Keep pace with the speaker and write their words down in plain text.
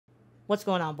What's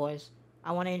going on, boys?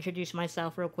 I want to introduce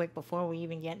myself real quick before we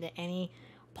even get into any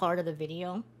part of the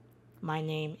video. My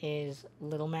name is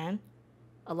Little Man.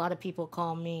 A lot of people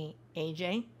call me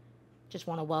AJ. Just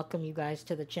want to welcome you guys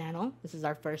to the channel. This is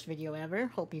our first video ever.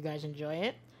 Hope you guys enjoy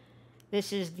it.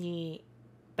 This is the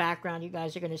background you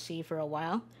guys are going to see for a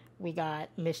while. We got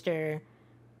Mr.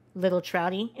 Little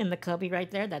Trouty in the cubby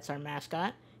right there. That's our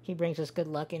mascot. He brings us good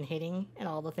luck in hitting and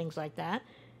all the things like that.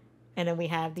 And then we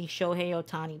have the Shohei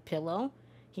Ohtani pillow.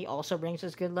 He also brings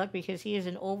us good luck because he is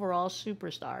an overall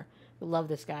superstar. We love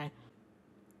this guy.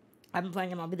 I've been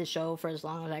playing MLB The Show for as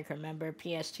long as I can remember,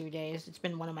 PS2 days. It's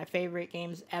been one of my favorite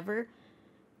games ever.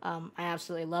 I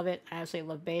absolutely love it. I absolutely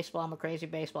love baseball. I'm a crazy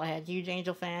baseball head. Huge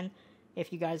Angel fan,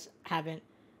 if you guys haven't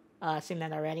seen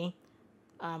that already.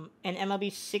 In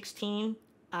MLB 16,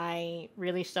 I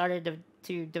really started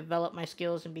to develop my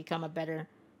skills and become a better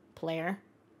player.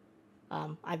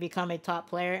 I've become a top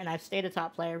player, and I've stayed a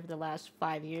top player for the last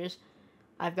 5 years.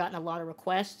 I've gotten a lot of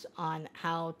requests on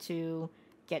how to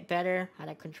get better, how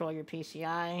to control your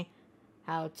PCI,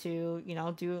 how to,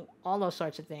 do all those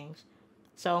sorts of things.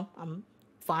 So I'm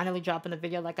finally dropping the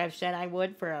video like I've said I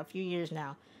would for a few years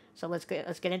now. So let's get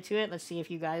into it. Let's see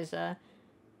if you guys,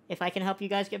 if I can help you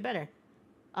guys get better.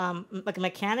 Like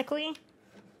mechanically,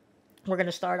 we're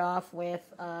gonna start off with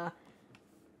an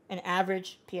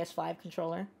average PS5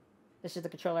 controller. This is the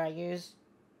controller I use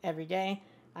every day.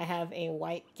 I have a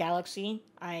white Galaxy.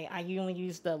 I only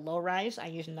use the low rise. I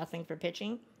use nothing for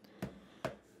pitching.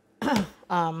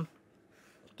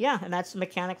 Yeah, and that's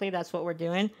mechanically, that's what we're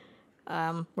doing.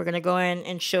 We're going to go in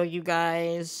and show you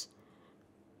guys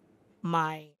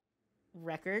my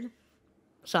record.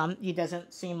 So it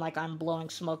doesn't seem like I'm blowing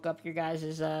smoke up your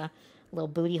guys' little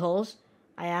booty holes.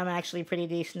 I am actually pretty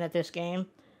decent at this game.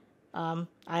 I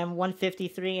am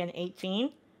 153 and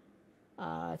 18.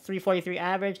 343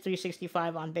 average,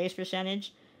 365 on base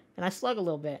percentage, and I slug a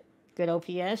little bit. Good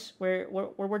OPS.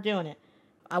 We're doing it.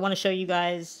 I want to show you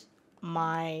guys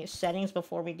my settings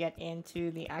before we get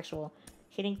into the actual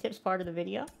hitting tips part of the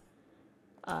video.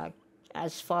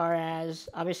 As far as,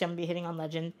 obviously I'm going to be hitting on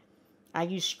Legend. I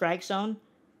use Strike Zone.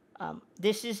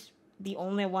 This is the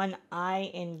only one I,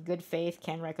 in good faith,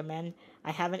 can recommend. I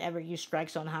haven't ever used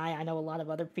Strike Zone High. I know a lot of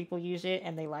other people use it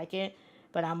and they like it,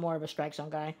 but I'm more of a Strike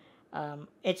Zone guy.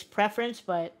 It's preference,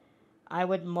 but I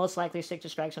would most likely stick to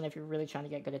Strike Zone if you're really trying to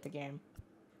get good at the game.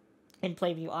 In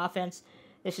play view offense,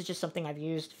 this is just something I've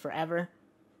used forever.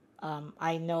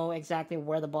 I know exactly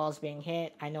where the ball is being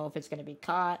hit. I know if it's going to be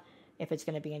caught, if it's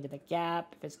going to be into the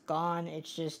gap, if it's gone.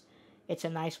 It's a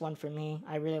nice one for me.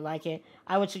 I really like it.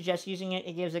 I would suggest using it.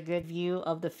 It gives a good view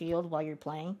of the field while you're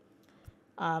playing.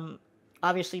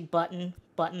 Obviously,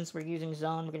 buttons. We're using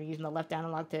zone. We're going to be using the left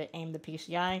analog to aim the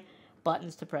PCI.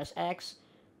 Buttons to press X.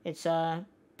 It's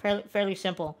fairly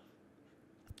simple.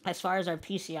 As far as our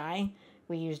PCI,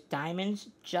 we use diamonds,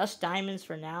 just diamonds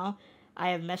for now. I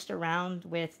have messed around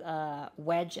with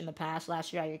wedge in the past.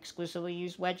 Last year I exclusively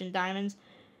used wedge and diamonds,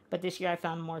 but this year I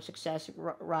found more success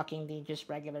rocking the just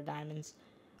regular diamonds,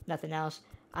 nothing else.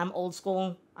 I'm old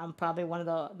school. I'm probably one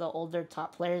of the older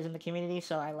top players in the community,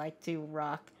 so I like to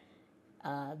rock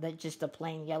just the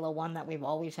plain yellow one that we've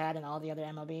always had in all the other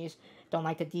MLBs. Don't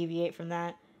like to deviate from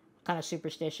that. Kind of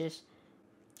superstitious.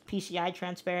 PCI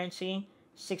transparency,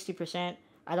 60%.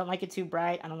 I don't like it too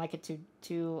bright. I don't like it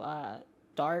too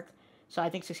dark. So I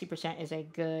think 60% is a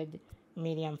good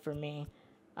medium for me.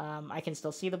 I can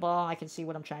still see the ball. I can see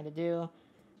what I'm trying to do.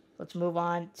 Let's move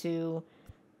on to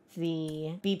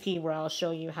the BP where I'll show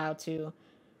you how to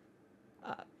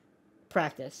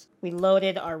practice. We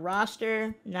loaded our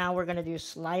roster. Now we're going to do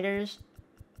sliders.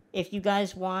 If you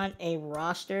guys want a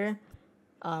roster,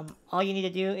 all you need to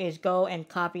do is go and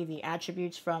copy the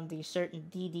attributes from the certain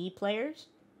DD players.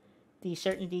 The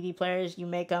certain DD players, you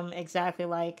make them exactly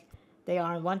like they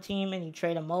are on one team and you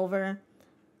trade them over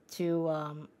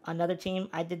to another team.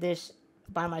 I did this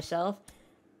by myself.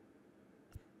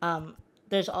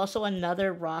 There's also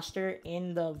another roster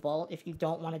in the vault if you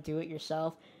don't want to do it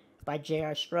yourself by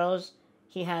J.R. Strohs.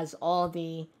 He has all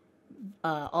the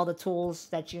tools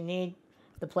that you need.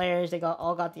 The players, they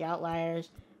all got the outliers,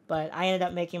 but I ended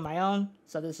up making my own,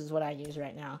 so this is what I use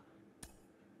right now.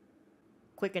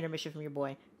 Quick intermission from your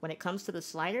boy. When it comes to the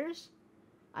sliders,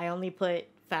 I only put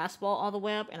fastball all the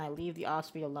way up and I leave the off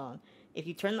speed alone. If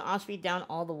you turn the off speed down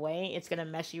all the way, it's going to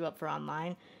mess you up for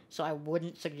online, so I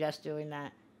wouldn't suggest doing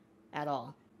that at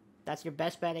all. That's your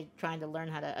best bet at trying to learn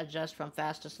how to adjust from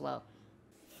fast to slow.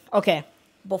 Okay,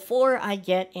 before I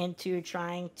get into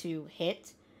trying to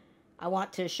hit, I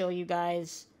want to show you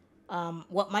guys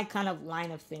what my kind of line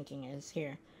of thinking is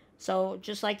here. So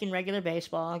just like in regular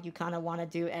baseball, you kind of want to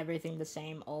do everything the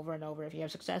same over and over. If you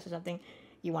have success at something,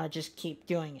 you want to just keep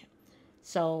doing it.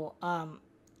 So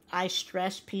I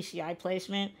stress PCI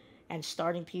placement and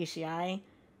starting PCI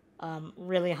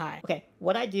really high. Okay,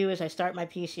 what I do is I start my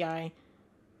PCI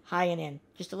high and in,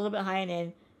 just a little bit high and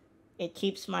in. It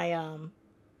keeps me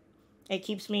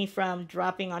from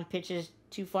dropping on pitches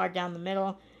too far down the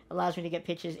middle. Allows me to get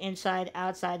pitches inside,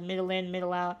 outside, middle in,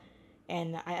 middle out,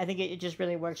 and I think it just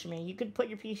really works for me. You could put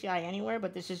your PCI anywhere,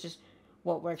 but this is just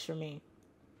what works for me.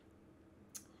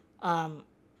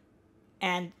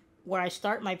 And where I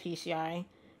start my PCI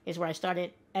is where I start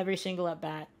it every single at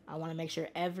bat. I want to make sure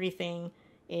everything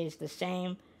is the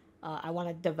same. I want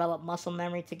to develop muscle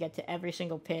memory to get to every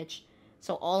single pitch.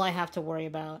 So all I have to worry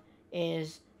about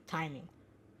is timing.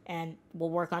 And we'll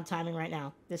work on timing right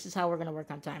now. This is how we're going to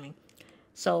work on timing.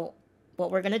 So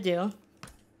what we're going to do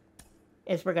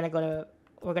is we're going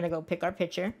to go pick our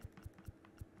pitcher.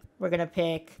 We're going to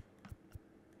pick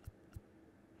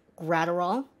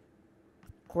Graterol.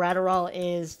 Graterol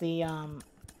is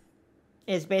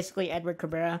is basically Edward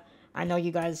Cabrera. I know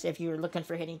you guys, if you're looking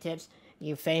for hitting tips,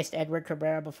 you faced Edward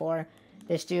Cabrera before.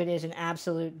 This dude is an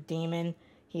absolute demon.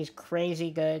 He's crazy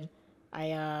good.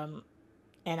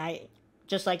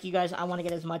 Just like you guys, I want to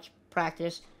get as much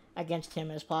practice against him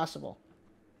as possible.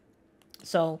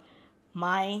 So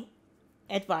my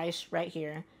advice right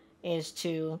here is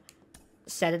to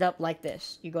set it up like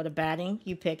this. You go to batting,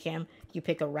 you pick him, you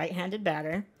pick a right-handed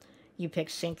batter, you pick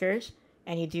sinkers,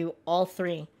 and you do all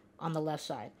three on the left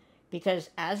side. Because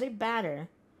as a batter,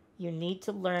 you need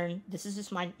to learn, this is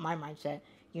just my mindset,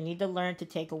 you need to learn to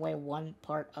take away one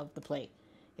part of the plate.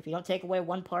 If you don't take away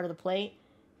one part of the plate,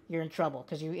 you're in trouble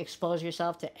because you expose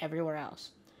yourself to everywhere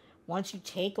else. Once you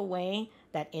take away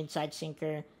that inside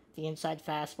sinker, the inside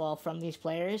fastball from these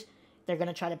players, they're going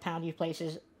to try to pound you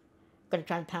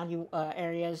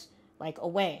areas like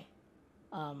away,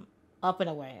 up and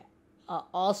away,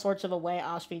 all sorts of away,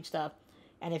 off-speed stuff.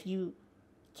 And if you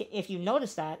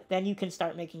notice that, then you can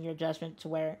start making your adjustment to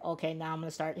where, okay, now I'm going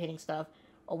to start hitting stuff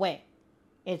away.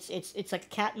 It's like a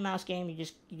cat and mouse game. You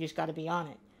just got to be on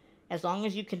it. As long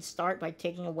as you can start by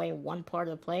taking away one part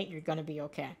of the plate, you're going to be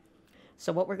okay.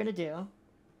 So what we're going to do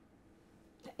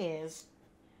is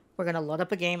we're going to load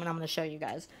up a game, and I'm going to show you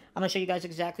guys. I'm going to show you guys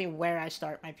exactly where I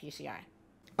start my PCI.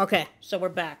 Okay, so we're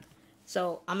back.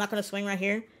 So I'm not going to swing right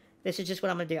here. This is just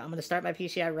what I'm going to do. I'm going to start my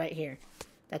PCI right here.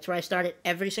 That's where I start it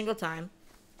every single time.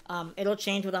 It'll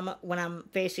change when I'm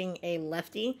facing a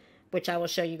lefty, which I will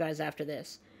show you guys after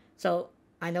this. So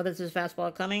I know this is a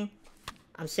fastball coming.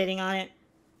 I'm sitting on it.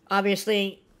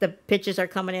 Obviously, the pitches are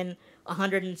coming in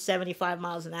 175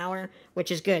 miles an hour, which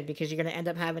is good because you're going to end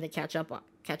up having to catch up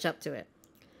to it.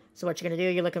 So what you're going to do,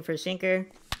 you're looking for a sinker.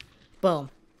 Boom.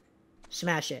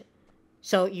 Smash it.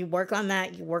 So you work on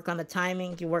that. You work on the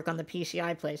timing. You work on the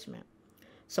PCI placement.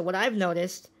 So what I've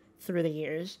noticed through the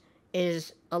years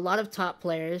is a lot of top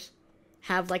players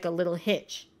have like a little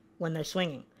hitch when they're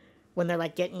swinging, when they're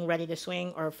like getting ready to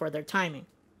swing or for their timing.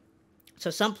 So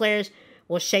some players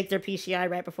will shake their PCI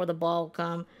right before the ball will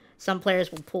come. Some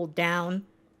players will pull down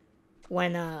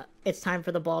when it's time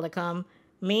for the ball to come.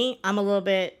 Me, I'm a little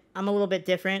bit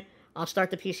different. I'll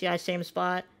start the PCI same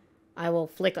spot. I will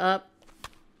flick up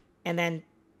and then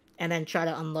try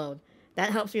to unload.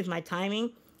 That helps me with my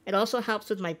timing. It also helps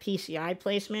with my PCI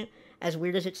placement. As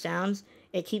weird as it sounds,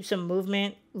 it keeps some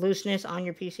movement, looseness on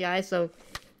your PCI so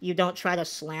you don't try to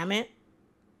slam it.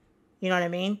 You know what I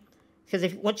mean?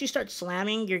 Because once you start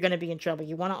slamming, you're going to be in trouble.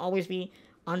 You want to always be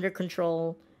under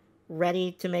control,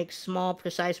 ready to make small,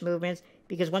 precise movements.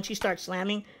 Because once you start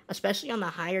slamming, especially on the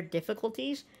higher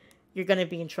difficulties, you're going to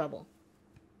be in trouble.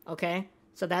 Okay?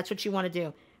 So that's what you want to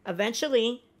do.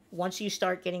 Eventually, once you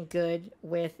start getting good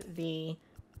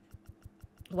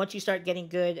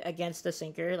against the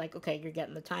sinker, like, okay, you're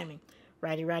getting the timing.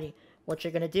 Righty. What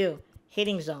you're going to do,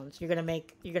 hitting zones. You're going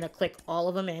to click all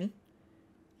of them in.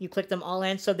 You click them all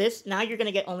in. So now you're going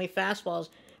to get only fastballs,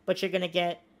 but you're going to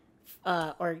get,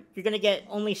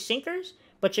 only sinkers,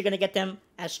 but you're going to get them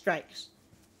as strikes.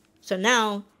 So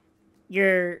now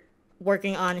you're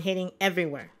working on hitting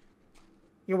everywhere.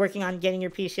 You're working on getting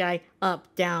your PCI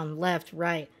up, down, left,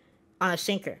 right on a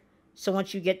sinker. So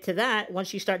once you get to that,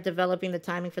 once you start developing the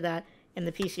timing for that and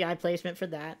the PCI placement for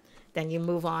that, then you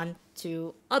move on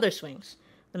to other swings.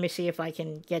 Let me see if I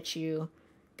can get you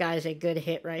guys a good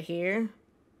hit right here.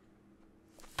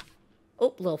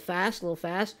 Oh, a little fast.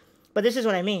 But this is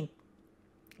what I mean.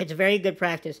 It's very good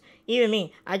practice. Even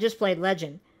me, I just played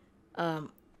Legend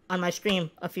on my stream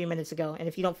a few minutes ago. And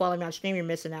if you don't follow me on stream, you're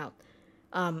missing out.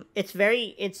 It's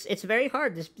very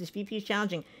hard. This BP is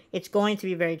challenging. It's going to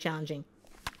be very challenging.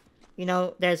 You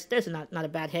know, there's not a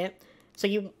bad hit. So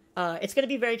it's going to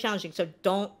be very challenging. So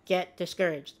don't get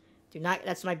discouraged. Do not.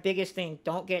 That's my biggest thing.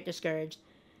 Don't get discouraged.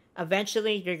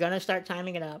 Eventually, you're going to start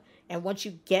timing it up. And once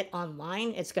you get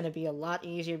online, it's going to be a lot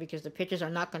easier because the pitches are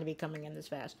not going to be coming in this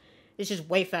fast. This is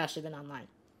way faster than online.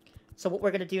 So what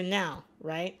we're going to do now,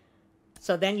 right?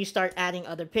 So then you start adding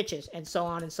other pitches and so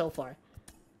on and so forth.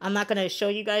 I'm not going to show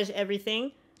you guys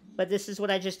everything, but this is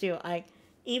what I just do.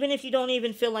 Even if you don't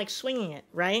even feel like swinging it,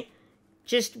 right?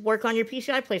 Just work on your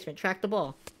PCI placement. Track the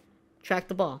ball. Track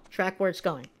the ball. Track where it's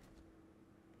going.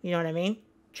 You know what I mean?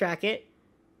 Track it.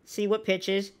 See what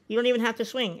pitches. You don't even have to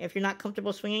swing. If you're not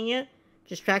comfortable swinging it,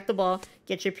 just track the ball.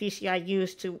 Get your PCI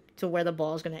used to where the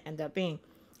ball is going to end up being.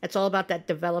 It's all about that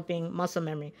developing muscle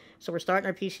memory. So we're starting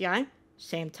our PCI.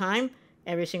 Same time.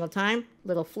 Every single time.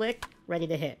 Little flick. Ready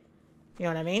to hit. You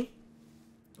know what I mean?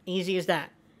 Easy as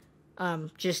that.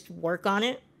 Just work on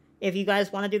it. If you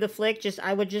guys want to do the flick,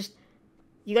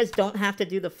 you guys don't have to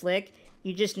do the flick.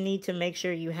 You just need to make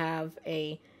sure you have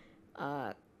a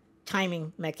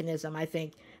timing mechanism, I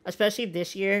think. Especially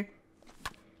this year,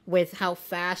 with how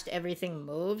fast everything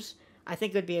moves, I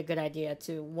think it would be a good idea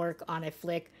to work on a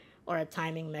flick or a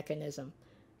timing mechanism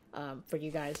for you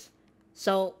guys.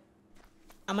 So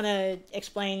I'm going to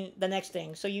explain the next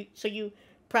thing. So you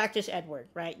practice Edward,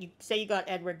 right? You say you got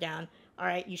Edward down. All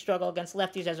right, you struggle against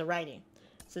lefties as a righty.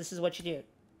 So this is what you do.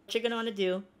 What you're going to want to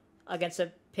do against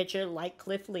a pitcher like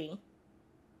Cliff Lee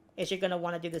is you're going to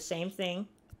want to do the same thing.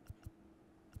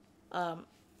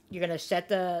 You're going to set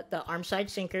the arm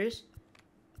side sinkers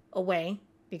away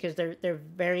because they're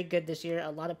very good this year.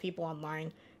 A lot of people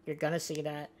online, you're going to see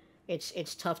that.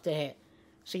 It's tough to hit.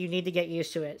 So you need to get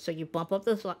used to it. So you bump up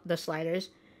the sliders.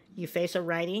 You face a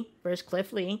righty versus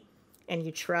Cliff Lee, and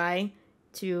you try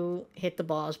to hit the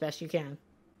ball as best you can.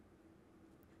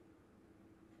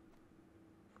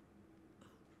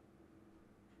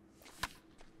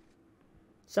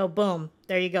 So boom,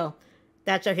 there you go.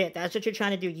 That's our hit. That's what you're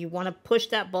trying to do. You want to push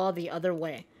that ball the other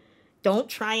way. Don't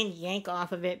try and yank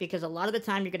off of it because a lot of the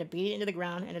time you're going to beat it into the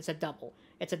ground and it's a double.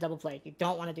 It's a double play. You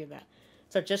don't want to do that.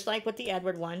 So just like with the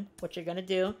Edward one, what you're going to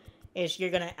do is you're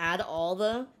going to add all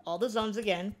the zones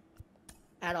again.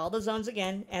 Add all the zones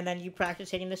again, and then you practice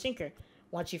hitting the sinker.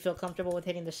 Once you feel comfortable with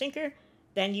hitting the sinker,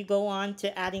 then you go on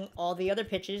to adding all the other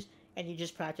pitches, and you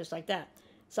just practice like that.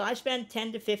 So I spend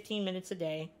 10 to 15 minutes a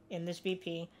day in this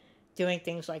BP doing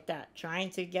things like that,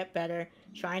 trying to get better,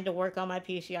 trying to work on my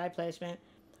PCI placement.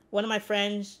 One of my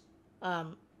friends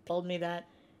told me that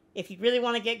if you really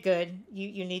want to get good,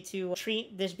 you need to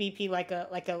treat this BP like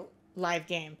a live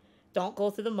game. Don't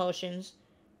go through the motions.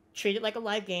 Treat it like a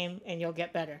live game, and you'll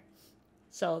get better.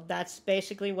 So that's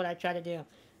basically what I try to do.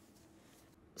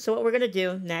 So what we're going to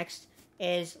do next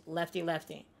is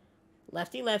lefty-lefty.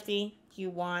 Lefty-lefty, you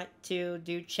want to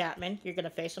do Chapman. You're going to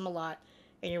face him a lot.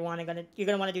 And you're going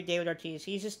to want to do David Ortiz.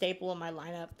 He's a staple in my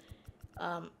lineup.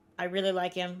 I really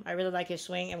like him. I really like his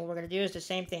swing. And what we're going to do is the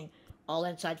same thing. All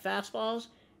inside fastballs.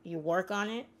 You work on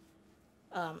it.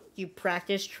 You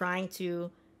practice trying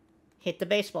to hit the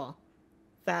baseball.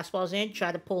 Fastballs in,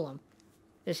 try to pull them.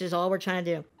 This is all we're trying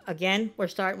to do. Again, we're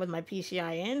starting with my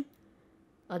PCI in.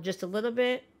 Just a little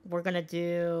bit. We're going to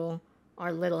do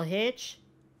our little hitch.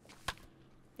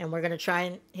 And we're going to try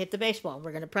and hit the baseball.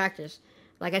 We're going to practice.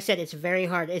 Like I said, it's very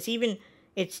hard.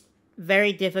 It's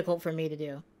very difficult for me to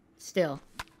do still.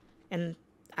 And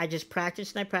I just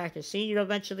practice and I practice. See, you'll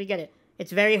eventually get it.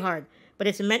 It's very hard. But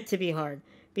it's meant to be hard.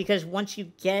 Because once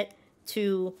you get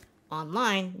to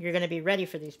online, you're going to be ready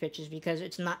for these pitches because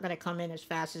it's not going to come in as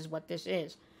fast as what this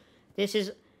is. This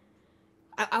is,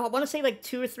 I want to say like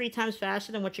 2 or 3 times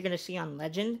faster than what you're going to see on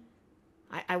Legend.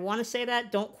 I want to say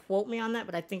that. Don't quote me on that,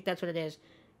 but I think that's what it is.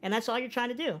 And that's all you're trying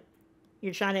to do.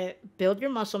 You're trying to build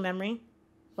your muscle memory.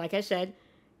 Like I said,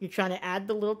 you're trying to add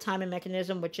the little timing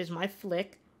mechanism, which is my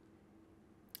flick.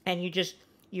 And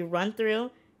you run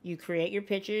through, you create your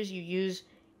pitches, you use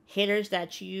hitters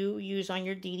that you use on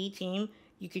your DD team.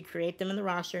 You could create them in the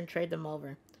roster and trade them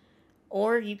over.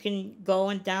 Or you can go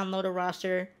and download a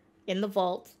roster in the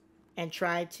vault and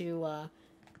try to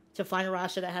find a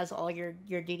roster that has all your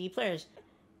DD players.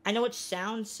 I know it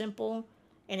sounds simple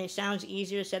and it sounds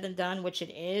easier said than done, which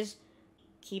it is.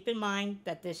 Keep in mind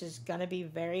that this is going to be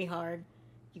very hard.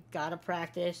 You got to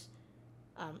practice.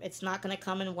 It's not going to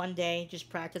come in one day. Just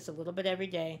practice a little bit every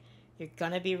day. You're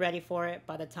going to be ready for it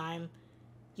by the time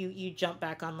you jump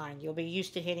back online. You'll be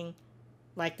used to hitting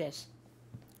like this.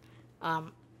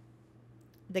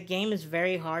 The game is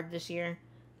very hard this year.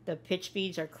 The pitch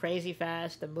speeds are crazy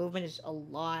fast. The movement is a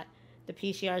lot. The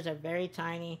PCRs are very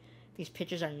tiny. These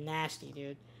pitches are nasty,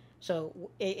 dude. So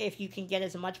if you can get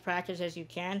as much practice as you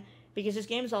can, Because this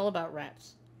game is all about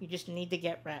reps. You just need to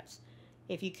get reps.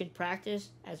 If you can practice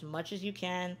as much as you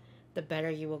can, the better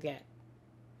you will get.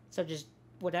 So just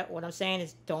what I'm saying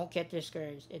is don't get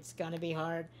discouraged. It's going to be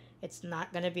hard. It's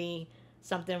not going to be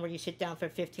something where you sit down for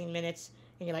 15 minutes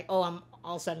and you're like, oh, I'm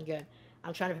all of a sudden good.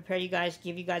 I'm trying to prepare you guys,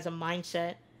 give you guys a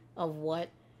mindset of what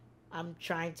I'm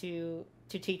trying to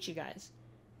teach you guys.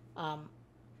 Um,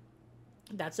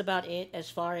 that's about it as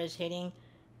far as hitting.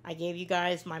 I gave you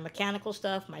guys my mechanical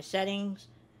stuff, my settings,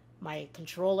 my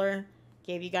controller.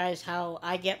 Gave you guys how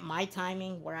I get my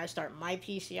timing, where I start my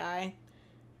PCI.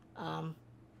 Um,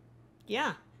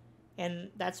 yeah, and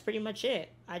that's pretty much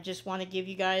it. I just want to give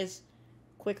you guys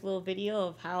a quick little video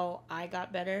of how I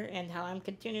got better and how I'm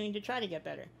continuing to try to get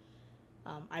better.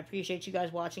 I appreciate you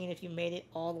guys watching, and if you made it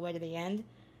all the way to the end,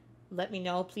 let me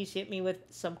know. Please hit me with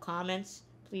some comments.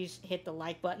 Please hit the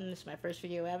like button. This is my first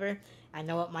video ever. I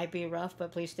know it might be rough,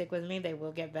 but please stick with me. They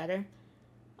will get better.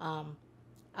 I'll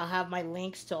have my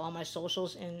links to all my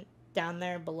socials down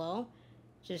there below.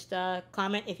 Just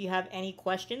comment if you have any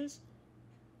questions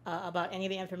about any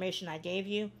of the information I gave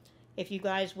you. If you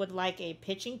guys would like a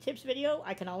pitching tips video,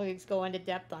 I can always go into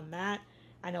depth on that.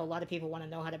 I know a lot of people want to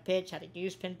know how to pitch, how to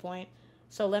use pinpoint.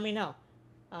 So let me know.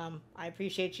 I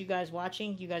appreciate you guys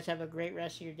watching. You guys have a great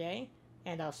rest of your day.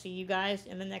 And I'll see you guys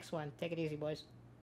in the next one. Take it easy, boys.